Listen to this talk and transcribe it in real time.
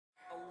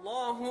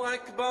Allahu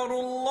Akbar,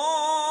 Allahu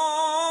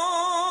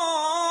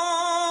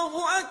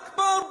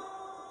Akbar.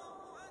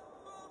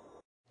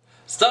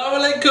 Assalamu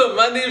alaikum,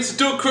 my name is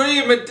Abdul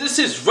Karim and this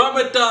is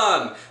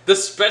Ramadan, the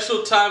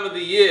special time of the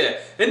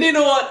year. And you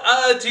know what,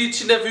 I urge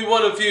each and every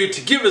one of you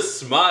to give a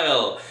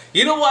smile.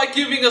 You know why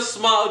giving a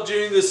smile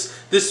during this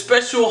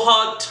special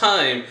hard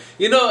time?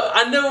 You know,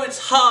 I know it's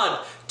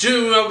hard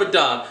during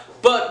Ramadan,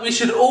 but we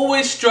should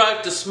always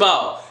strive to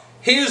smile.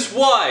 Here's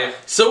why.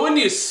 So when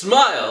you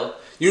smile,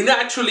 you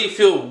naturally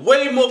feel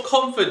way more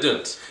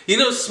confident. You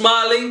know,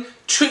 smiling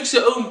tricks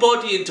your own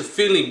body into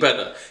feeling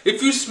better.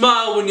 If you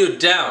smile when you're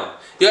down,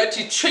 you're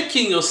actually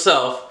tricking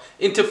yourself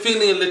into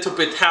feeling a little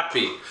bit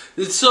happy.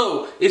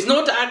 So, it's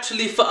not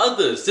actually for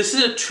others. This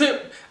is a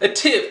tip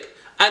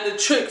and a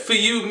trick for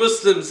you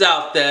Muslims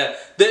out there,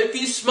 that if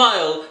you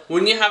smile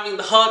when you're having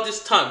the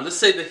hardest time, let's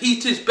say the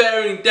heat is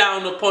bearing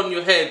down upon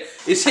your head,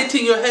 it's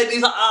hitting your head,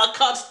 it's like, I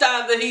can't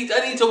stand the heat,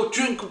 I need to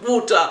drink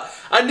water,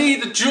 I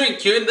need a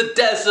drink, you're in the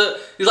desert,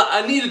 you're like,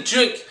 I need a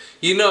drink,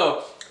 you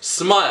know,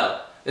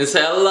 smile and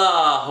say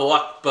Allahu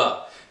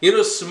Akbar, you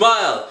know,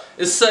 smile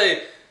and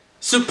say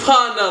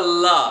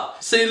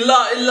Subhanallah, say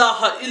La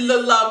ilaha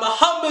illallah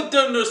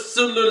Muhammadan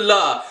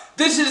Rasulullah.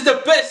 This is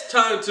the best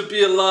time to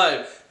be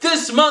alive.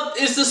 This month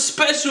is a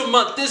special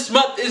month. This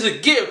month is a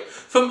gift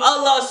from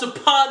Allah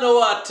subhanahu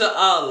wa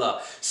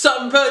ta'ala. So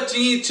I'm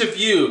urging each of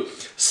you,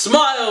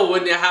 smile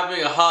when you're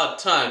having a hard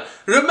time.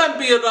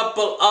 Remember your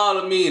Rabbul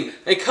Alameen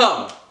and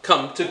come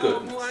to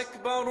goodness.